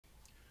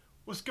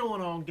What's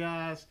going on,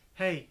 guys?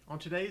 Hey, on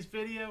today's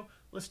video,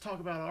 let's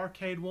talk about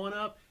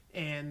Arcade1up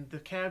and the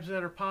cabs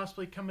that are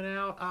possibly coming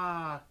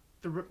out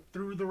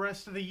through the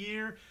rest of the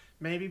year,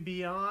 maybe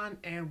beyond,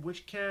 and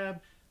which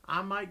cab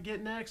I might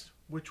get next,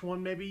 which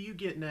one maybe you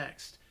get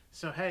next.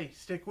 So hey,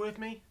 stick with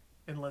me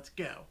and let's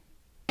go.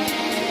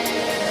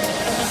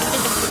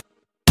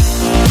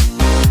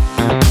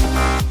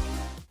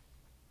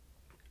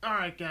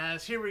 Alright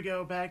guys, here we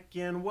go back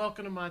again.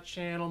 Welcome to my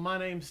channel. My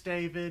name's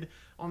David.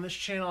 On this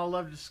channel I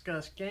love to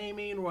discuss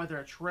gaming, whether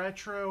it's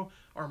retro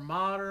or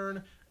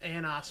modern,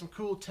 and some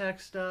cool tech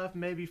stuff,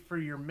 maybe for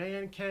your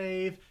man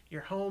cave,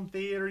 your home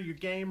theater, your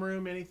game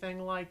room,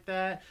 anything like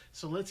that.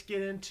 So let's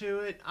get into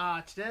it.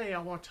 Today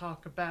I want to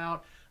talk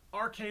about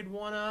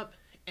Arcade1up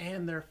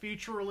and their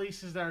future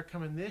releases that are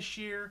coming this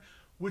year,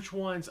 which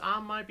ones I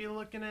might be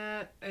looking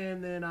at,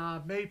 and then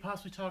maybe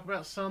possibly talk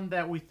about some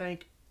that we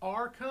think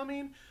are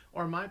coming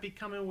or might be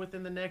coming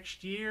within the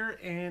next year,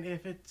 and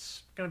if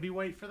it's going to be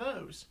wait for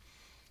those.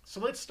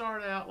 So let's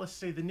start out. Let's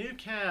see the new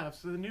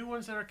cabs, the new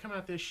ones that are coming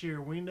out this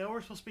year. We know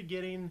we're supposed to be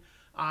getting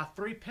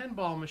 3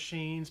 pinball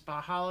machines by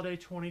holiday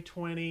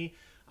 2020.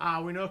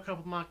 We know a couple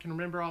of them I can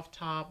remember off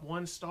top.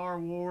 One's Star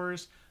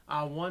Wars,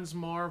 one's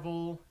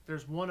Marvel.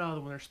 There's one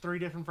other one. There's 3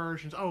 different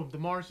versions. Oh, the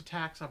Mars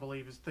Attacks, I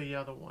believe, is the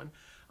other one.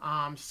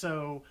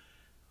 So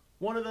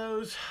one of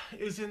those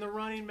is in the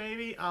running,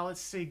 maybe.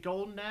 Let's see,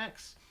 Golden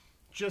Axe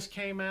just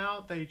came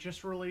out. They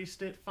just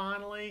released it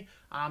finally.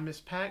 Miss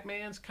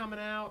Pac-Man's coming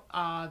out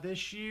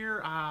this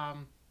year. I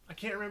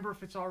can't remember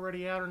if it's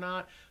already out or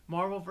not.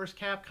 Marvel vs.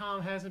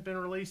 Capcom hasn't been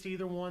released,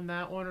 either one,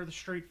 that one or the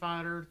Street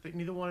Fighter.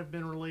 Neither one have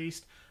been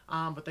released,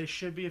 but they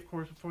should be, of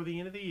course, before the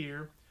end of the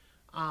year.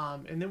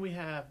 And then we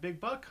have Big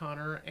Buck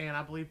Hunter, and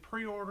I believe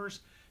pre-orders.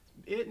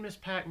 It and Miss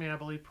Pac-Man, I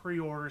believe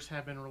pre-orders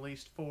have been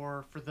released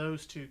for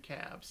those 2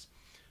 cabs.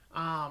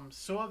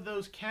 So of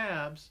those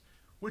cabs,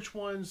 which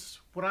ones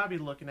would I be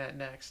looking at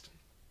next?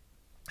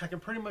 I can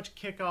pretty much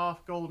kick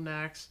off Golden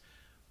Axe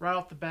right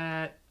off the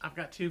bat. I've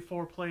got 2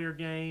 4-player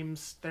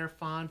games. They're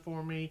fine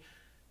for me.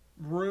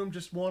 Room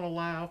just won't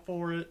allow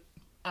for it.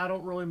 I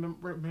don't really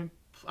remember.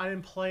 I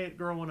didn't play it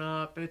growing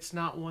up. It's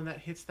not one that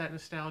hits that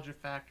nostalgia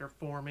factor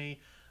for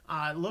me.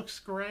 It looks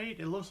great.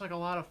 It looks like a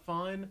lot of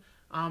fun.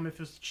 If it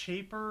was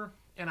cheaper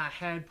and I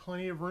had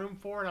plenty of room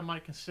for it, I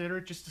might consider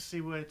it just to see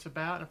what it's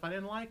about. And if I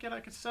didn't like it, I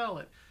could sell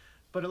it.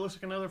 But it looks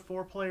like another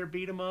 4-player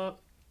beat 'em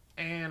up,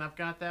 and I've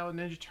got that with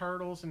Ninja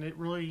Turtles, and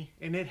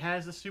it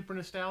has the super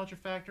nostalgia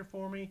factor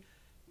for me,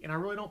 and I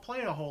really don't play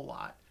it a whole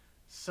lot.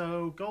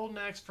 So Golden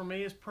Axe for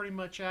me is pretty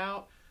much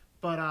out,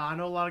 but I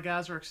know a lot of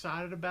guys are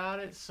excited about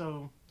it,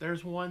 so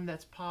there's one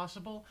that's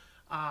possible.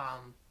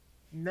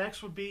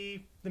 Next would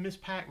be the Miss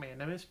Pac-Man.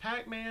 Now Miss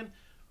Pac-Man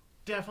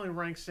definitely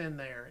ranks in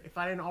there. If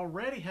I didn't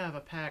already have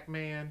a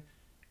Pac-Man,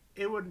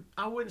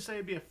 I wouldn't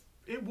say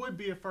it would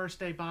be a first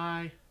day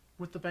buy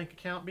with the bank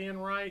account being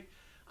right.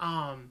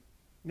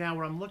 Now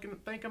what I'm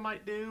think I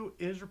might do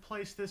is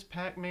replace this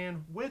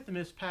Pac-Man with the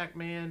Miss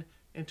Pac-Man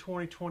in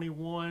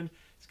 2021.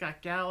 It's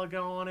got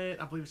Galaga on it.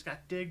 I believe it's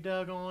got Dig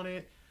Dug on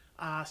it.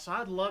 So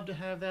I'd love to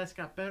have that. It's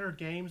got better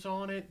games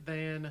on it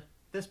than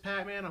this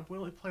Pac-Man. I've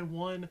only played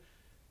one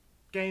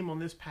game on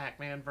this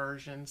Pac-Man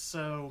version.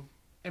 So,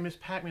 and Miss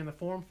Pac-Man, the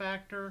form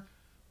factor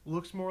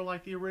looks more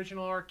like the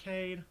original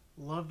arcade.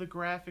 Love the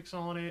graphics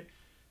on it.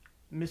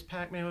 Miss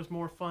Pac-Man was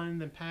more fun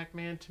than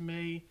Pac-Man to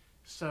me,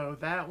 so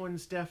that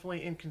one's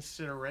definitely in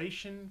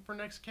consideration for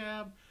next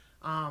cab.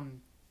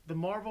 The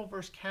Marvel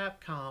vs.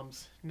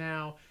 Capcoms,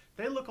 now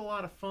they look a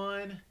lot of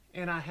fun,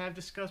 and I have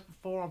discussed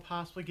before on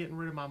possibly getting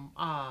rid of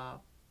my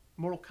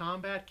Mortal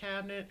Kombat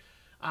cabinet.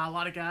 A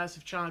lot of guys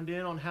have chimed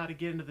in on how to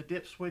get into the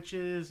dip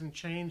switches and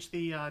change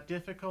the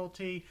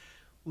difficulty.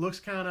 Looks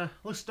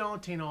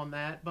daunting on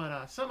that,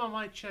 but something I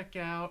might check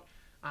out.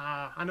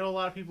 I know a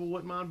lot of people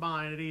wouldn't mind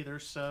buying it either,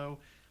 so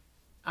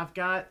I've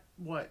got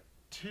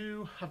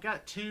I've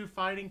got 2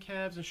 fighting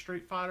cabs in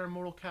Street Fighter and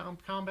Mortal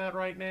Kombat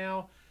right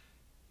now.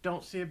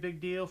 Don't see a big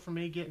deal for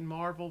me getting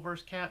Marvel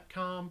vs.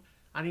 Capcom.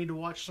 I need to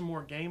watch some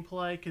more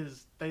gameplay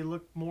because they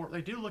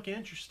do look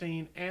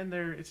interesting, and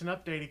it's an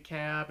updated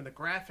cab and the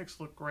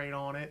graphics look great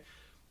on it.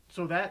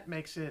 So that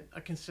makes it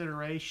a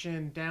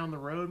consideration down the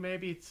road.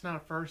 Maybe it's not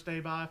a first day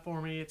buy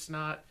for me. It's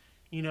not,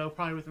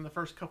 probably within the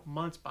first couple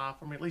months buy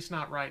for me. At least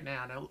not right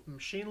now. Now the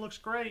machine looks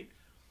great.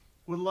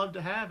 Would love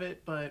to have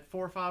it, but $400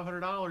 or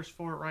 $500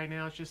 for it right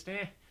now, it's just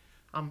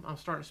I'm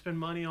starting to spend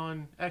money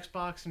on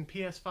Xbox and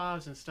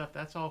PS5s and stuff.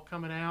 That's all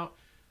coming out.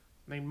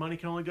 I mean, money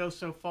can only go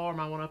so far. I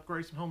might want to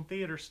upgrade some home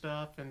theater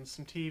stuff and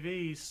some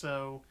TVs,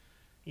 so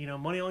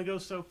money only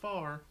goes so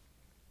far.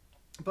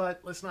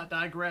 But let's not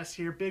digress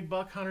here. Big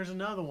Buck Hunter's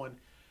another one.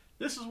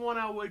 This is one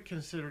I would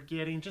consider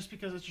getting just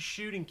because it's a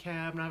shooting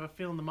cab, and I have a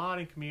feeling the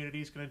modding community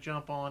is going to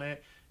jump on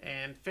it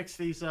and fix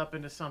these up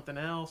into something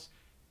else.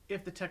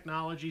 If the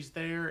technology's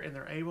there and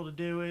they're able to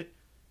do it,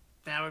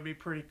 that would be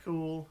pretty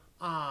cool.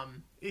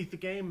 If the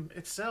game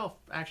itself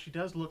actually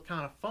does look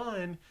kind of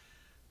fun,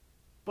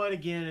 but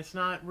again, it's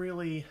not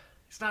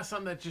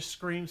something that just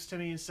screams to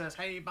me and says,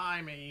 hey,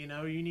 buy me,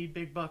 you need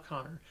Big Buck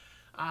Hunter.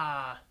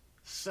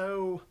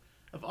 So,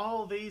 of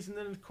all of these, and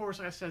then of course,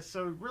 like I said,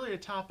 so really to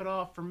top it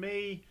off, for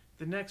me,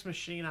 the next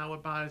machine I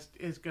would buy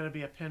is going to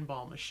be a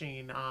pinball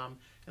machine,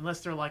 unless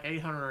they're like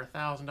 $800 or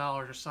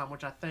 $1,000 or something,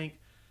 which I think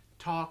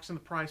talks in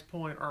the price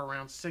point are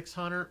around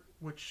 600,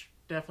 which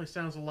definitely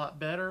sounds a lot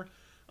better.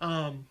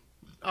 I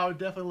would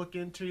definitely look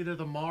into either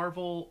the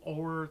Marvel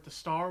or the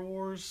Star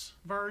Wars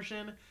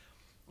version,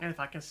 and if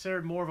I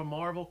considered more of a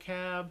Marvel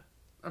cab,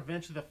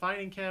 eventually the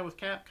fighting cab with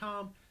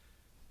Capcom,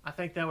 I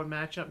think that would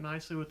match up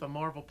nicely with the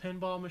Marvel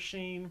pinball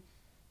machine.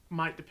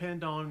 Might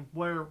depend on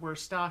where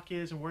stock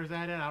is and where's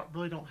that at. I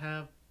really don't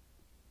have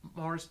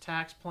Mars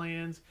Attacks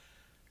plans.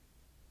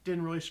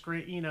 Didn't really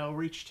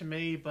reach to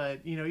me,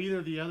 but either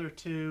of the other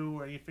two,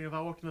 or if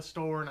I walked in the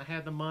store and I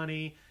had the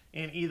money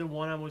and either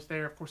one of them was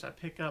there, of course I'd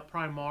pick up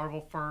probably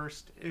Marvel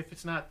first. If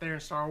it's not there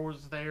and Star Wars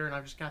is there and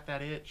I've just got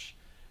that itch,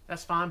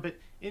 that's fine. But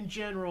in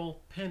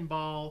general,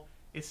 pinball,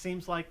 it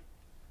seems like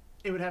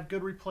it would have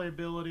good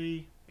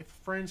replayability. If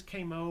friends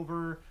came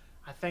over,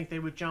 I think they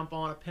would jump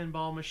on a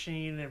pinball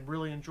machine and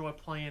really enjoy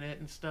playing it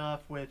and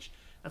stuff, which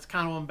that's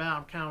kind of what I'm about.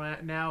 I'm kind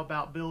of now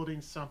about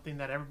building something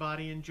that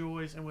everybody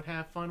enjoys and would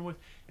have fun with,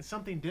 and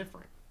something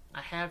different.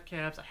 I have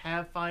cabs, I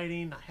have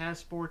fighting, I have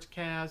sports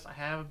cabs, I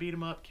have a beat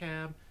 'em up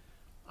cab.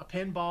 A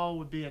pinball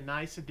would be a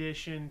nice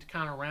addition to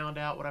kind of round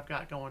out what I've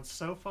got going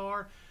so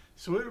far.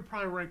 So it would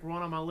probably rank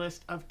one on my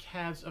list of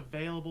cabs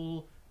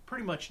available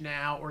pretty much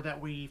now, or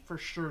that we for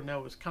sure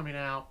know is coming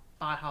out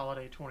by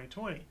holiday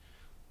 2020.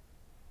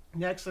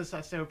 Next, as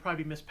I said, would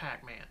probably be Miss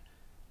Pac-Man.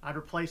 I'd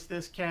replace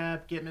this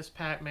cab, get Miss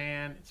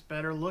Pac-Man. It's a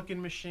better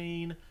looking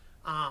machine.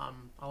 I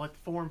like the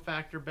form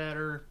factor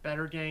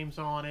better games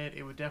on it.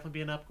 It would definitely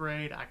be an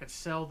upgrade. I could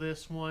sell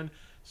this one,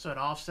 so it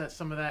offsets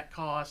some of that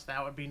cost.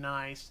 That would be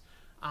nice.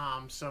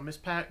 So Miss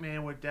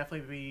Pac-Man would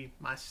definitely be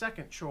my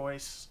second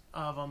choice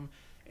of them.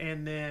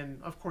 And then,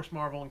 of course,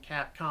 Marvel and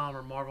Capcom,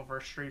 or Marvel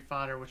vs. Street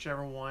Fighter,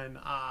 whichever one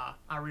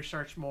I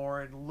researched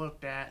more and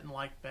looked at and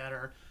liked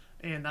better,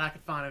 and that I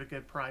could find at a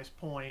good price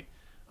point.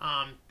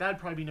 That'd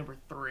probably be number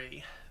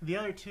 3. The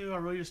other two, I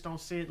really just don't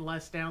see it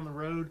unless down the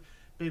road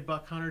Big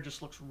Buck Hunter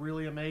just looks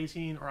really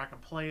amazing, or I can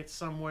play it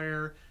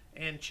somewhere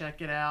and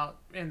check it out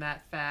in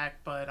that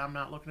fact, but I'm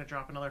not looking to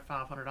drop another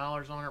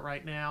 $500 on it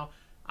right now.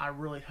 I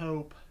really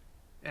hope,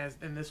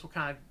 and this will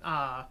kind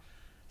of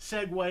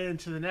segue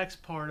into the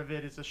next part of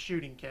it, is a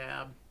shooting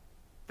cab.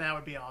 That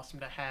would be awesome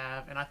to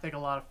have, and I think a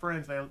lot of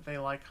friends, they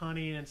like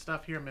hunting and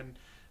stuff here. I'm in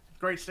the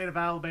great state of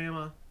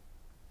Alabama.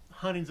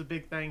 Hunting's a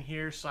big thing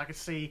here, so I could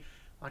see,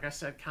 like I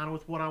said, kind of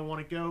with what I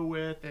want to go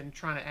with and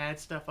trying to add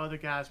stuff other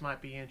guys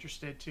might be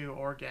interested to,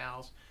 or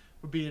gals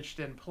would be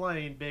interested in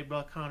playing. Big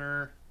Buck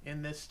Hunter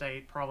in this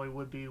state probably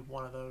would be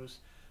one of those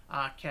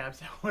cabs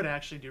that would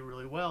actually do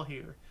really well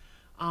here.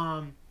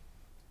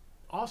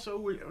 Also,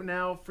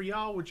 now for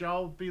y'all, would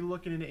y'all be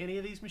looking into any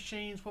of these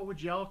machines? What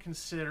would y'all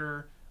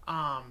consider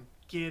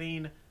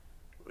getting?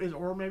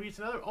 Or maybe it's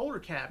another older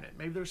cabinet.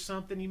 Maybe there's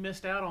something you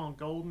missed out on.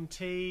 Golden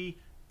Tee,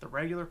 the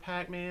regular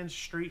Pac-Man,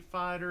 Street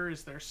Fighter.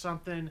 Is there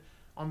something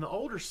on the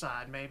older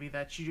side maybe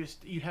that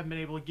you haven't been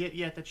able to get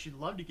yet that you'd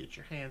love to get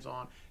your hands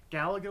on?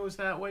 Galaga was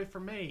that way for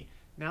me.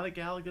 Now that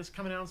Galaga's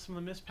coming out on some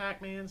of the Miss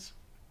Pac-Mans,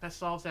 that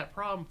solves that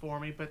problem for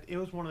me. But it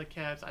was one of the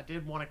cabs I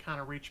did want to kind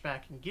of reach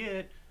back and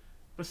get.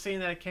 But seeing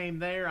that it came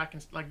there, I can,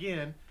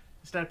 again,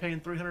 instead of paying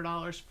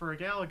 $300 for a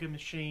Galaga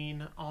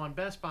machine on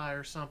Best Buy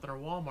or something, or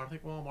Walmart, I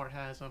think Walmart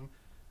has them,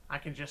 I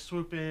can just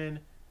swoop in,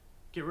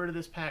 get rid of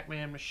this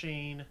Pac-Man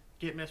machine,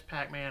 get Miss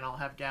Pac-Man, I'll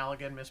have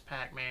Galaga and Miss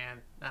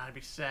Pac-Man, I'd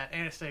be set,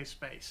 and it saves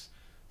space.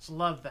 So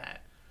love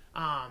that.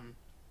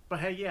 But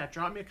hey, yeah,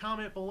 drop me a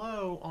comment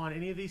below on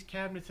any of these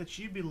cabinets that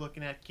you'd be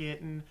looking at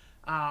getting,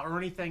 or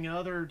anything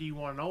other. Do you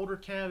want an older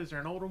cab? Is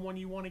there an older one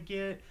you want to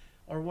get?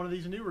 Or one of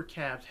these newer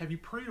cabs? Have you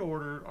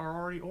pre-ordered or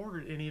already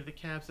ordered any of the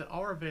cabs that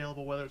are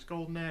available, whether it's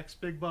Golden Axe,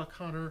 Big Buck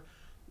Hunter,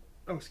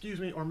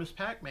 or Miss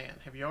Pac-Man?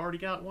 Have you already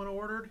got one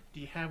ordered?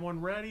 Do you have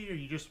one ready? Are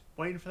you just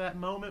waiting for that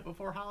moment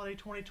before holiday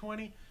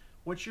 2020?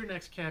 What's your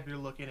next cab you're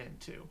looking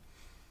into?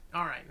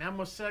 Alright, now I'm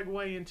going to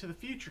segue into the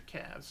future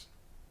cabs.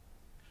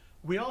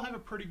 We all have a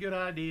pretty good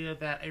idea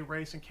that a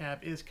racing cab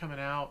is coming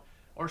out,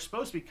 or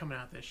supposed to be coming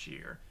out this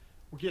year.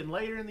 We're getting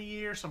later in the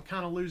year, so I'm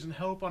kind of losing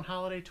hope on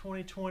holiday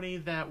 2020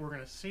 that we're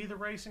going to see the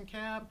racing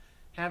cab.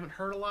 Haven't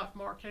heard a lot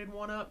from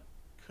Arcade1up.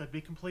 Could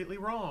be completely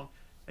wrong.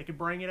 They could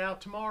bring it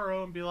out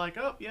tomorrow and be like,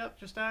 oh, yep,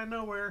 just out of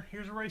nowhere,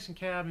 here's a racing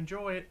cab,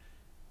 enjoy it.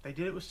 They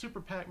did it with Super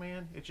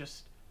Pac-Man. It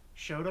just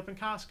showed up in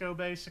Costco,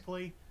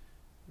 basically.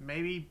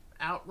 Maybe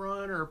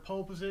Outrun or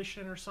Pole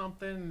Position or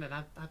something, and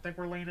I think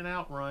we're leaning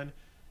Outrun.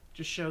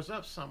 Just shows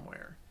up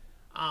somewhere.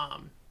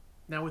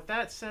 Now, with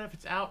that said, if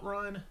it's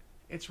Outrun,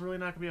 it's really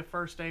not going to be a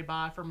first day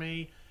buy for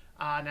me.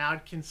 Now,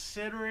 I'd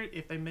consider it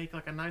if they make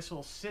like a nice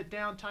little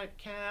sit-down type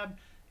cab.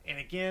 And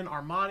again,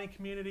 our modding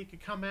community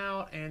could come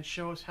out and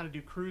show us how to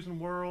do Cruising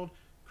World,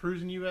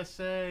 Cruising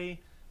USA,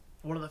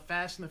 one of the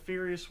Fast and the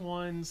Furious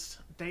ones,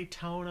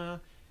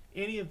 Daytona,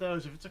 any of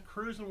those. If it's a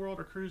Cruising World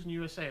or Cruising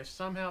USA, if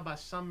somehow by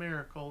some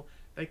miracle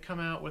they come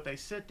out with a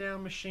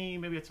sit-down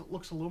machine, maybe it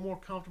looks a little more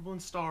comfortable in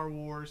Star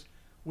Wars,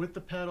 with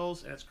the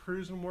pedals and it's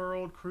Cruising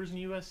World, Cruising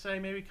USA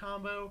maybe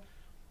combo,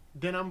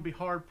 then I'm going to be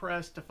hard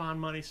pressed to find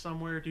money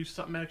somewhere, do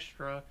something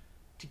extra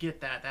to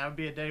get that. That would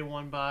be a day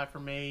one buy for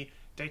me.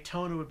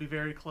 Daytona would be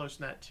very close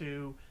in that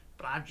too.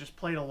 But I've just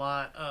played a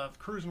lot of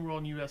Cruising World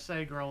and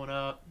USA growing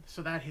up,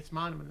 so that hits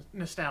my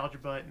nostalgia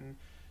button.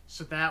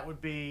 So that would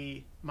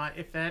be my,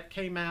 if that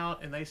came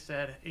out and they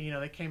said, you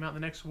know, they came out the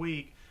next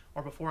week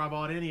or before I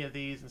bought any of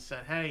these and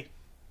said, hey,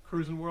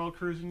 Cruising World,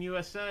 Cruising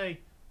USA,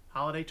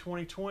 Holiday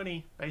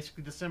 2020,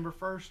 basically December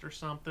 1st or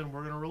something,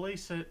 we're going to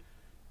release it.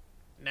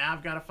 Now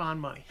I've got to find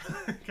money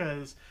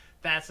because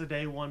that's a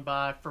day one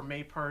buy for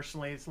me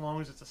personally, as long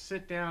as it's a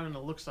sit down and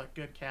it looks like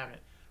a good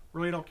cabinet.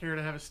 Really don't care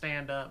to have a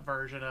stand up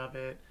version of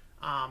it.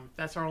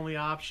 That's our only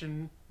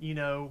option, you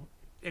know,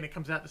 and it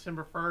comes out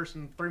December 1st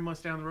and 3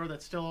 months down the road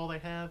that's still all they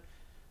have,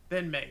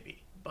 then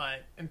maybe.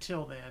 But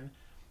until then,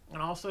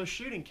 and also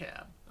shooting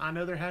cab. I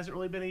know there hasn't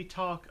really been any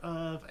talk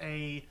of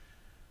a,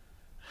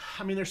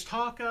 I mean, there's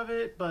talk of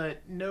it,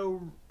 but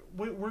no,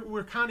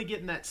 we're kind of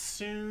getting that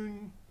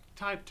soon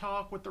type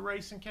talk with the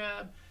racing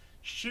cab.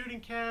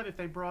 Shooting cab, if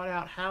they brought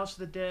out House of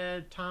the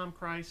Dead, Time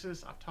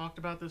Crisis, I've talked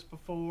about this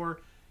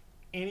before,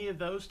 any of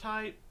those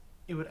type,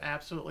 it would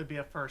absolutely be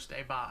a first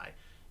day buy.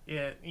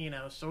 It, you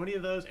know, so any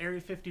of those,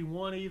 Area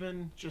 51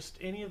 even, just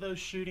any of those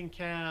shooting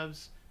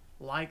cabs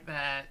like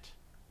that,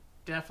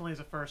 definitely is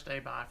a first day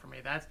buy for me.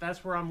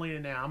 That's where I'm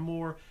leaning now.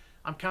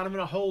 I'm kind of in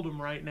a hold'em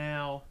right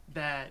now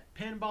that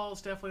Pinball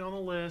is definitely on the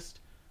list,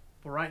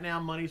 but right now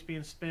money's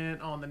being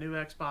spent on the new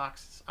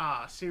Xbox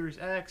Series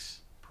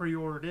X,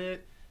 pre-ordered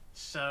it,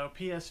 so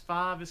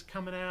PS5 is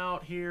coming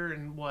out here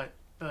in what,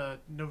 the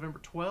November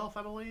 12th,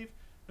 I believe?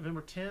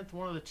 November 10th,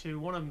 one of the two.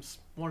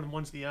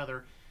 One's the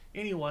other.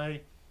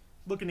 Anyway,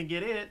 looking to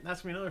get it.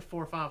 That's gonna be another $400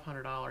 or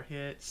 $500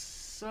 hit.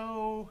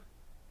 So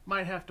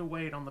might have to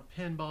wait on the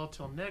Pinball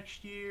till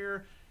next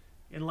year,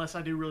 unless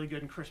I do really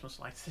good in Christmas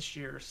lights this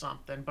year or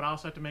something. But I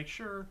also have to make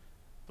sure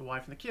the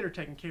wife and the kid are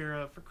taken care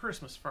of for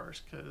Christmas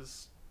first,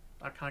 because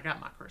I kind of got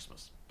my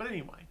Christmas. But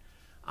anyway,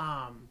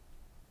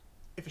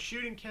 if a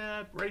shooting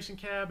cab, racing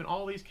cab, and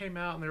all these came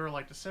out and they were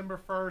like December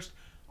 1st,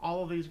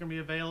 all of these are gonna be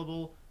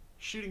available.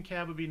 Shooting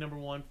cab would be number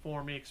one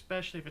for me,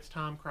 especially if it's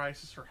Time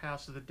Crisis or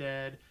House of the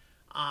Dead.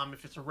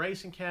 If it's a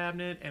racing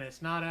cabinet and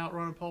it's not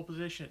Outrun and Pole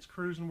Position, it's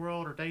Cruising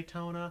World or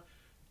Daytona,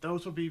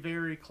 those would be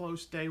very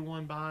close day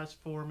one buys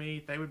for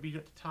me. They would be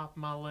at the top of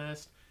my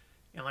list.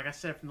 And like I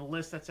said, from the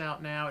list that's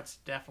out now, it's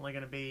definitely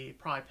going to be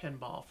probably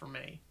Pinball for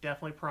me.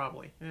 Definitely,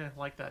 probably.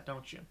 Like that,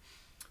 don't you?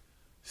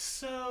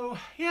 So,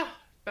 yeah,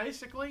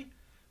 basically,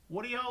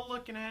 what are y'all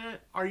looking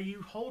at? Are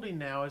you holding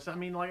now? I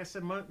mean, like I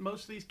said,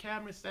 most of these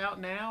cabinets out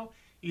now,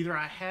 either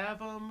I have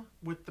them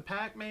with the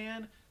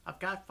Pac-Man, I've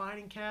got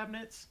fighting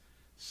cabinets.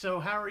 So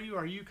how are you?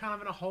 Are you kind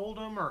of in a hold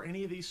 'em, or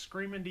any of these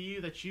screaming to you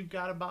that you've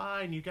got to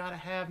buy and you got to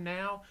have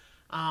now?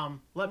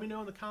 Let me know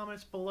in the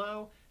comments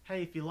below.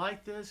 Hey, if you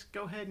like this,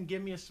 go ahead and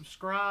give me a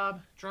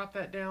subscribe. Drop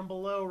that down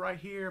below right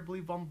here. I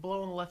believe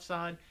below on the left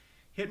side.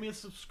 Hit me a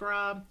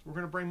subscribe. We're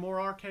going to bring more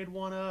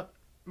Arcade1up,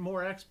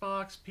 more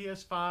Xbox,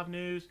 PS5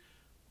 news.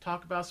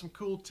 Talk about some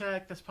cool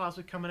tech that's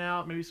possibly coming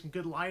out. Maybe some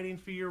good lighting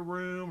for your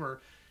room,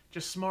 or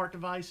just smart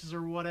devices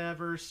or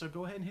whatever. So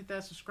go ahead and hit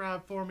that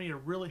subscribe for me. It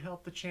really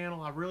helped the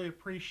channel. I really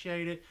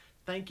appreciate it.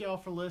 Thank y'all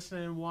for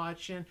listening and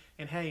watching.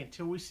 And hey,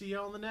 until we see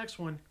y'all on the next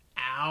one,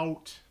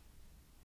 out.